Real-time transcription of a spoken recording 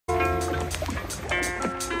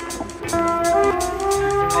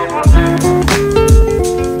Hey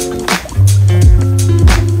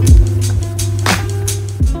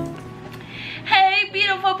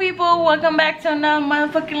beautiful people, welcome back to another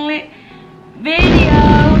motherfucking lit video.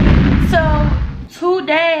 So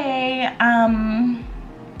today I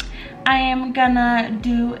am gonna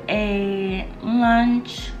do a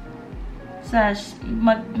lunch slash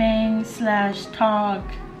mukbang slash talk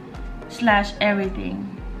slash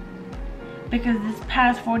everything, because this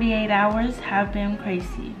past 48 hours have been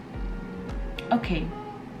crazy. Okay.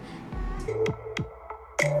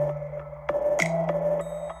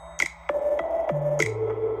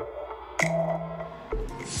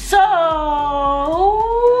 So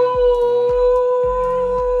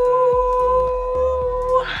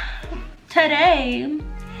today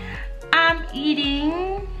I'm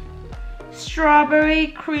eating strawberry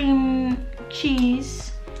cream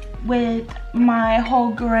cheese with my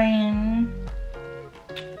whole grain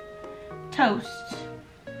toast.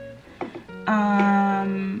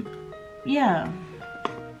 Yeah.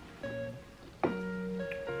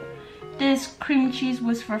 This cream cheese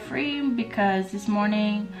was for free because this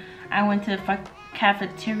morning I went to the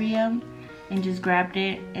cafeteria and just grabbed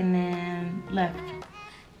it and then left.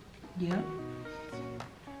 Yep.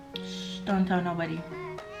 Shh, don't tell nobody.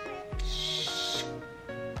 Shh.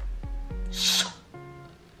 Shh.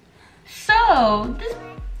 So, this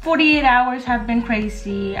 48 hours have been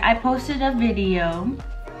crazy. I posted a video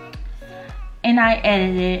and I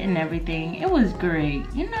edited it and everything. It was great,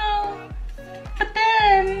 you know. But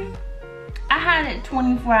then I had a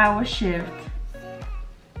 24-hour shift.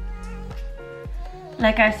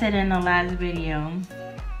 Like I said in the last video.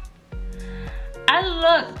 I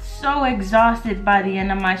looked so exhausted by the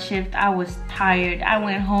end of my shift. I was tired. I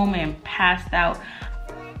went home and passed out.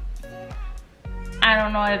 I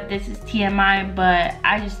don't know if this is TMI, but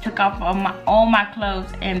I just took off all my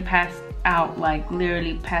clothes and passed out. Like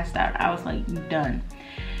literally passed out. I was like done.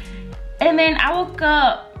 And then I woke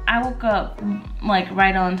up like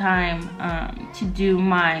right on time to do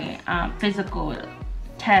my physical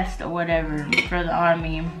test or whatever for the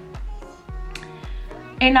army.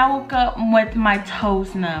 And I woke up with my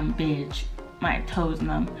toes numb, bitch. My toes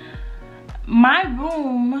numb. My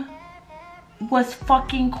room was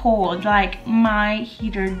fucking cold. Like my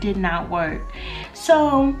heater did not work.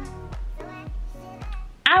 So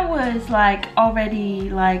I was like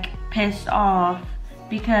already like pissed off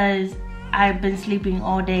because I've been sleeping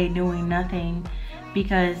all day doing nothing,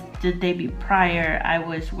 because the day prior I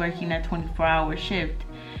was working a 24-hour shift.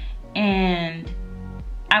 And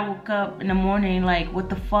I woke up in the morning like, what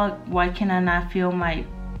the fuck? Why can I not feel my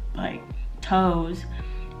like toes?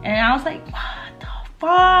 And I was like, what the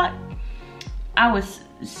fuck? I was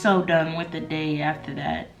so done with the day after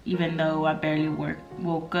that, even though I barely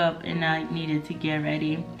woke up and I needed to get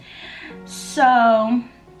ready. So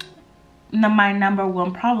my number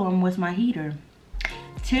one problem was my heater.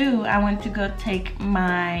 2, I went to go take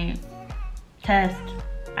my test.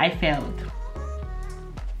 I failed.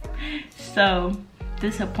 So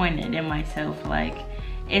disappointed in myself. Like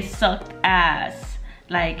it sucked ass.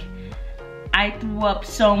 Like I threw up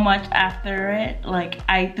so much after it. Like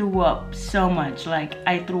I threw up so much. Like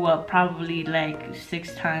I threw up probably like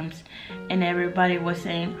 6 times, and everybody was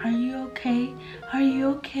saying, "Are you okay? Are you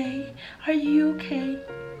okay? Are you okay?"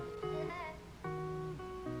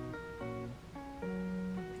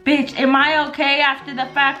 Bitch, am I okay after the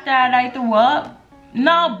fact that I threw up?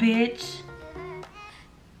 No, bitch.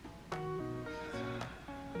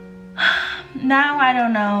 Now I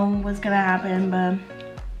don't know what's gonna happen, but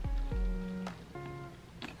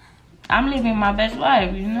I'm living my best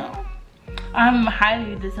life, you know? I'm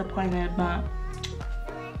highly disappointed, but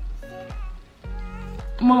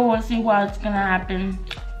we'll see what's gonna happen.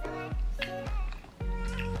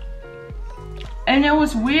 And it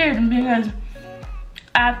was weird because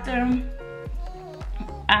after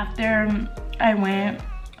I went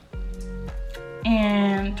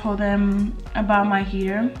and told them about my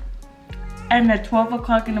heater, and at 12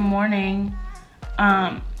 o'clock in the morning,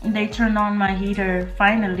 they turned on my heater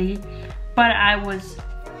finally, but I was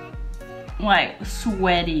like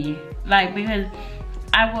sweaty, like because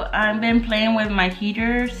I've been playing with my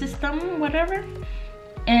heater system, whatever,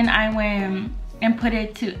 and I went and put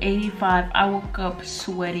it to 85. I woke up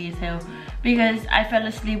sweaty as hell because I fell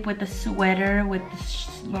asleep with the sweater, with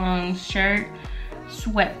the long shirt,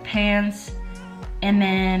 sweatpants, and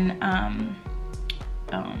then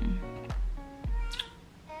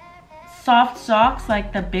soft socks,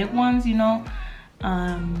 like the big ones, you know,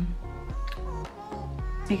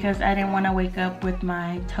 because I didn't want to wake up with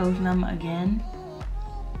my toes numb again.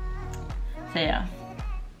 So yeah,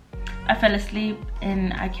 I fell asleep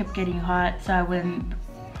and I kept getting hot, so I went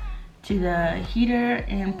to the heater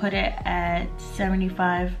and put it at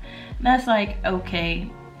 75. That's like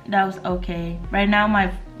okay. That was okay. Right now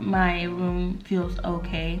my room feels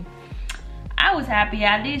okay. I was happy.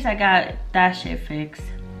 At least I got that shit fixed.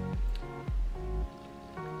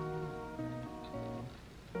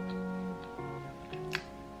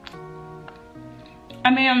 I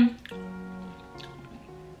mean,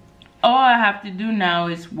 all I have to do now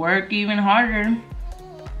is work even harder.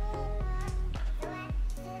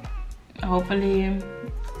 Hopefully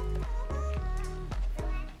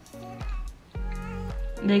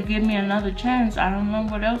they give me another chance. I don't know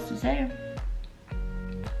what else to say.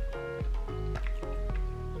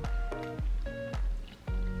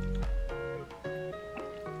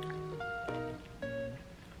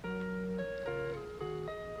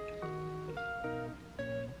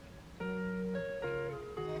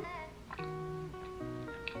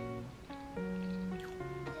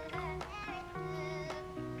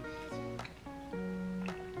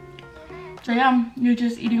 So yeah, you're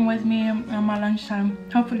just eating with me on my lunchtime.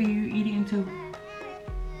 Hopefully you're eating too.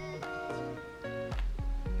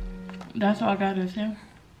 That's all I gotta say.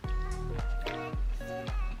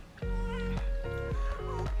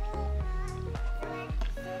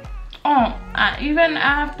 Oh, even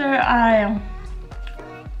after I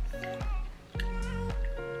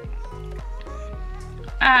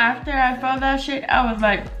felt that shit, I was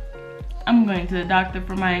like, I'm going to the doctor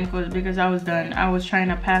for my ankles because I was done. I was trying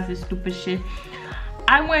to pass this stupid shit.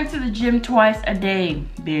 I went to the gym twice a day,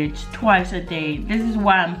 bitch. Twice a day. This is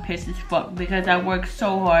why I'm pissed as fuck, because I work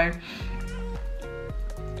so hard.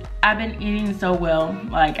 I've been eating so well.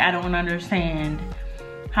 Like, I don't understand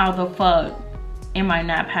how the fuck am I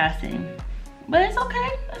not passing. But it's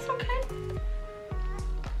okay. It's okay.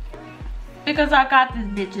 Because I got this,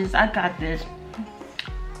 bitches. I got this.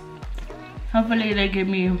 Hopefully they give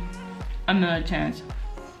me another chance.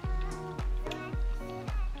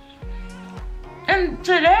 And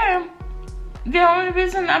today, the only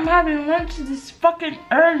reason I'm having lunch this fucking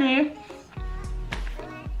early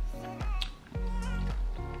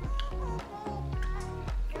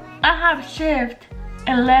I have shift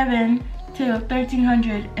 11 till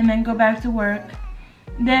 1300 and then go back to work,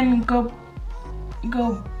 then go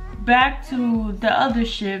back to the other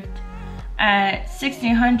shift at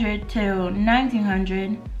 1600 till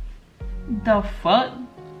 1900. The fuck?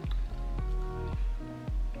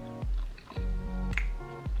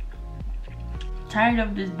 Tired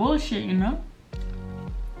of this bullshit, you know?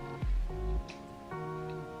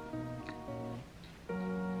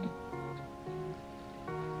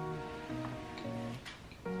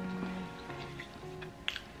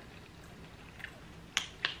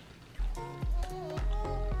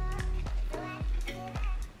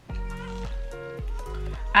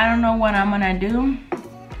 I don't know what I'm gonna do.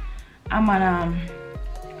 I'm gonna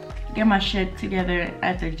get my shit together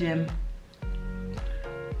at the gym.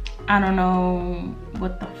 I don't know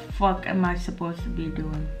what the fuck am I supposed to be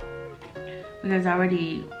doing, because I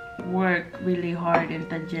already work really hard at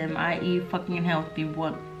the gym. I eat fucking healthy.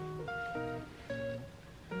 What?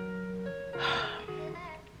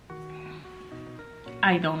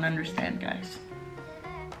 I don't understand, guys.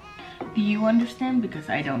 Do you understand? Because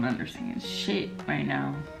I don't understand shit right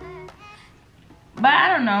now. But I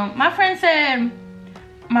don't know. My friend says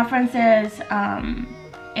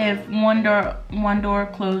if one door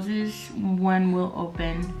closes, one will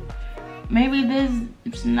open. Maybe this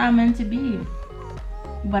it's not meant to be.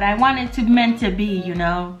 But I want it to meant to be, you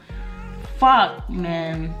know? Fuck,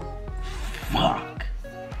 man. Fuck.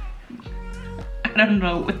 I don't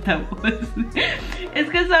know what that was. It's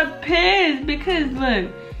because I'm pissed. Because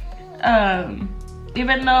look,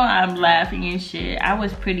 even though I'm laughing and shit, I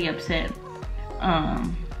was pretty upset.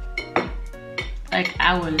 Like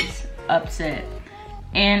I was upset,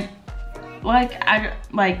 and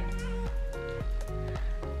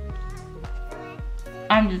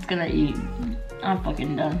I'm just gonna eat. I'm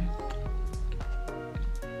fucking done.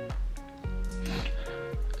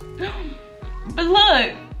 But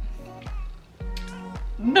look,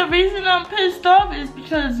 the reason I'm pissed off is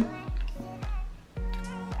because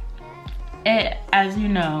as you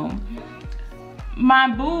know, my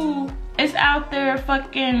boo is out there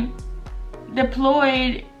fucking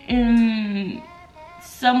deployed in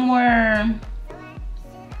somewhere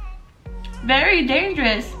very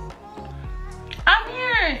dangerous. I'm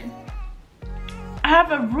here. I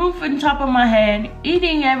have a roof on top of my head,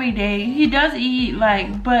 eating every day. He does eat,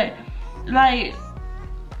 but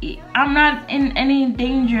I'm not in any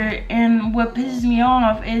danger. And what pisses me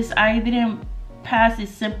off is I didn't pass a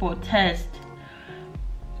simple test.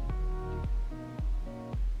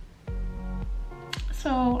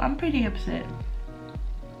 So I'm pretty upset.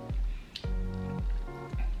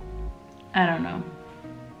 I don't know.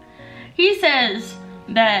 He says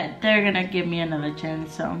that they're gonna give me another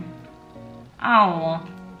chance, so I don't know.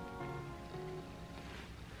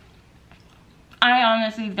 I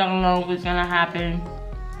honestly don't know what's gonna happen.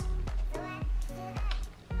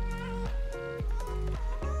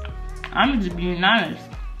 I'm just being honest.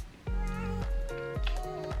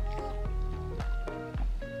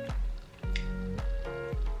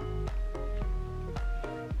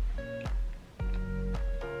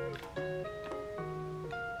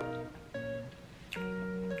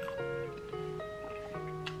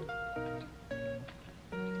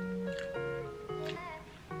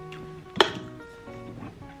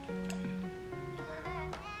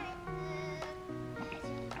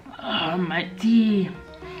 Oh, my tea.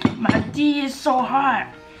 My tea is so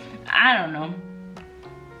hot. I don't know.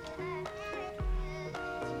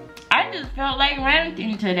 I just felt like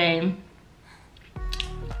ranting today.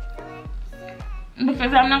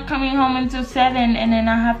 Because I'm not coming home until 7 and then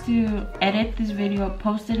I have to edit this video,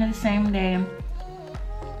 post it the same day.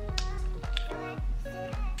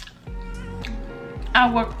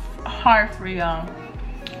 I work hard for y'all.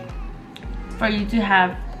 For you to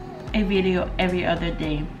have a video every other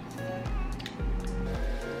day.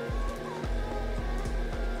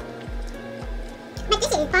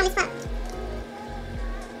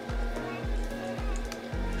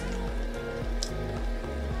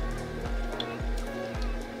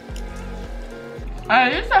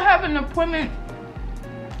 At least I have an appointment.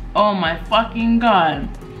 Oh my fucking god.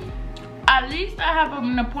 At least I have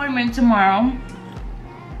an appointment tomorrow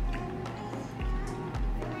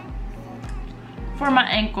for my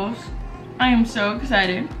ankles. I am so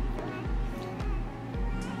excited.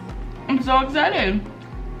 I'm so excited.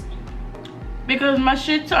 Because my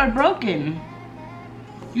shits are broken.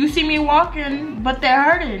 You see me walking, but they're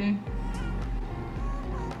hurting.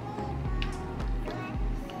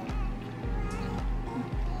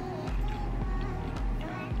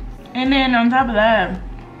 And then on top of that,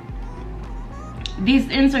 these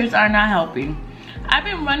inserts are not helping. I've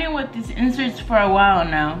been running with these inserts for a while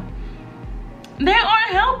now. They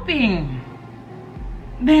aren't helping.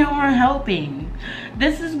 They aren't helping.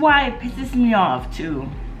 This is why it pisses me off too.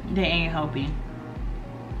 They ain't helping.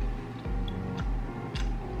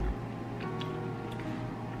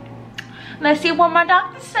 Let's see what my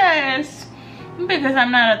doctor says. Because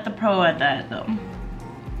I'm not at the pro at that though.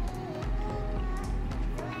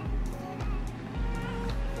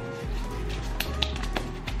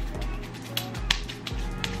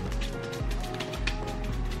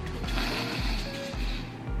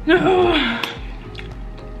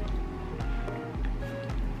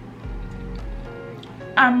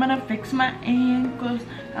 I'm gonna fix my ankles.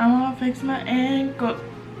 I'm gonna fix my ankles.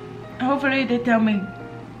 Hopefully they tell me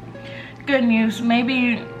good news.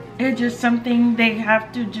 Maybe it's just something they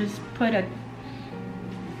have to just put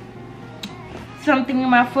something in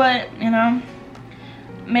my foot, you know.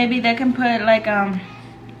 Maybe they can put like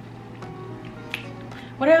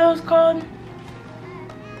what are those called?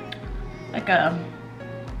 Like a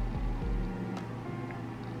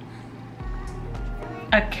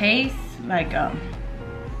case, like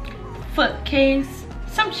foot case,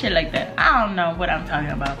 some shit like that. I don't know what I'm talking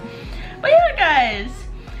about. But yeah guys,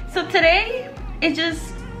 so today it's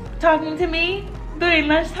just talking to me during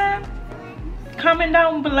lunchtime. Comment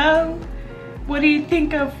down below, what do you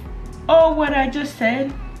think of all what I just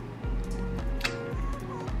said?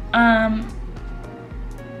 I'm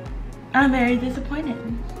very disappointed.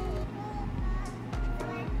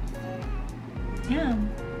 Yeah.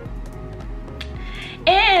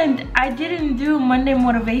 And I didn't do Monday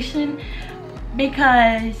motivation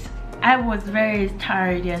because I was very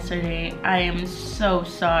tired yesterday. I am so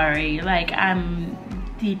sorry. Like, I'm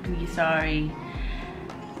deeply sorry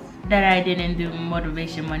that I didn't do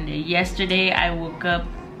motivation Monday. Yesterday I woke up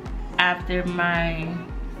after my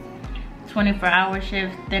 24-hour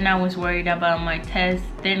shift. Then I was worried about my test.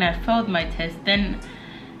 Then I failed my test. Then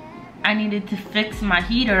I needed to fix my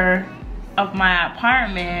heater of my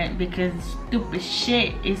apartment because stupid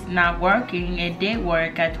shit is not working. It did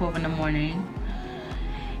work at 12 in the morning.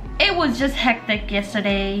 It was just hectic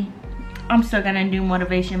yesterday. I'm still gonna do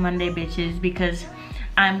motivation Monday, bitches, because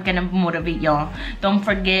I'm gonna motivate y'all. Don't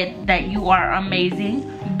forget that you are amazing,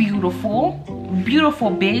 beautiful,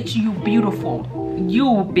 beautiful bitch. You beautiful. You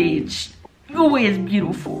bitch. You is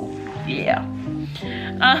beautiful. Yeah.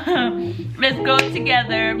 Let's go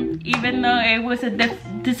together. Even though it was a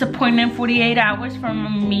disappointing 48 hours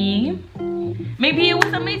from me, maybe it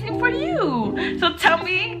was amazing for you. So tell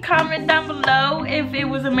me, comment down below if it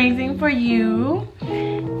was amazing for you.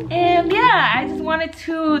 And yeah, I just wanted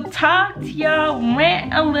to talk to y'all,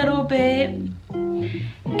 rant a little bit,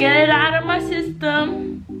 Get it out of my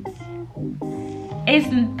system. It's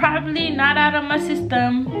probably not out of my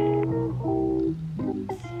system.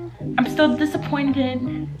 I'm still disappointed.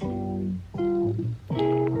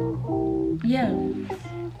 Yeah.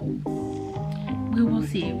 We will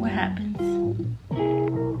see what happens.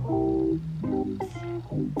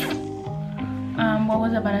 What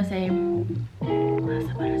was I about to say?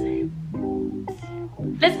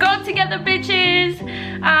 Let's go together, bitches.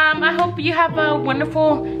 I hope you have a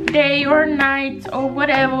wonderful day or night or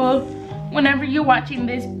whatever whenever you're watching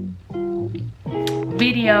this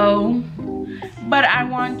video. But I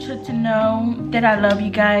want you to know that I love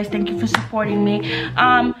you guys. Thank you for supporting me.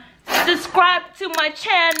 Subscribe to my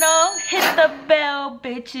channel. Hit the bell,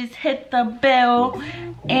 bitches. Hit the bell.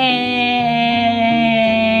 And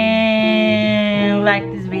like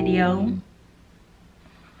this video.